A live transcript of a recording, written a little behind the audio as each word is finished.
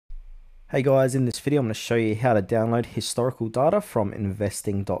Hey guys, in this video I'm going to show you how to download historical data from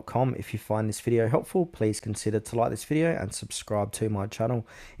investing.com. If you find this video helpful, please consider to like this video and subscribe to my channel.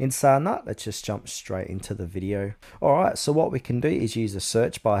 In saying that, let's just jump straight into the video. Alright, so what we can do is use the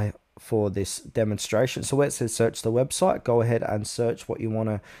search bar for this demonstration. So where it says search the website, go ahead and search what you want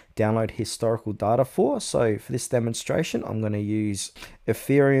to download historical data for. So for this demonstration, I'm going to use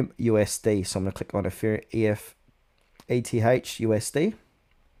Ethereum USD. So I'm going to click on Ethereum ETH USD.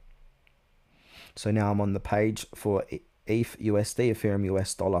 So now I'm on the page for ETH USD, Ethereum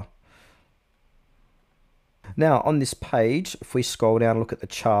US dollar. Now on this page, if we scroll down and look at the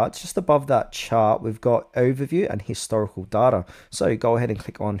charts, just above that chart, we've got overview and historical data. So go ahead and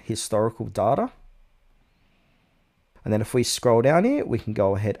click on historical data. And then if we scroll down here, we can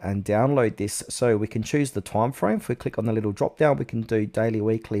go ahead and download this. So we can choose the time frame. If we click on the little drop down, we can do daily,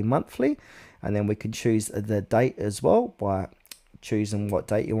 weekly, monthly, and then we can choose the date as well by choosing what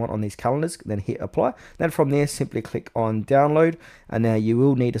date you want on these calendars, then hit apply. Then from there, simply click on download, and now you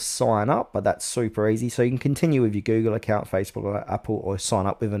will need to sign up, but that's super easy. So you can continue with your Google account, Facebook, or Apple, or sign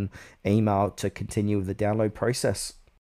up with an email to continue with the download process.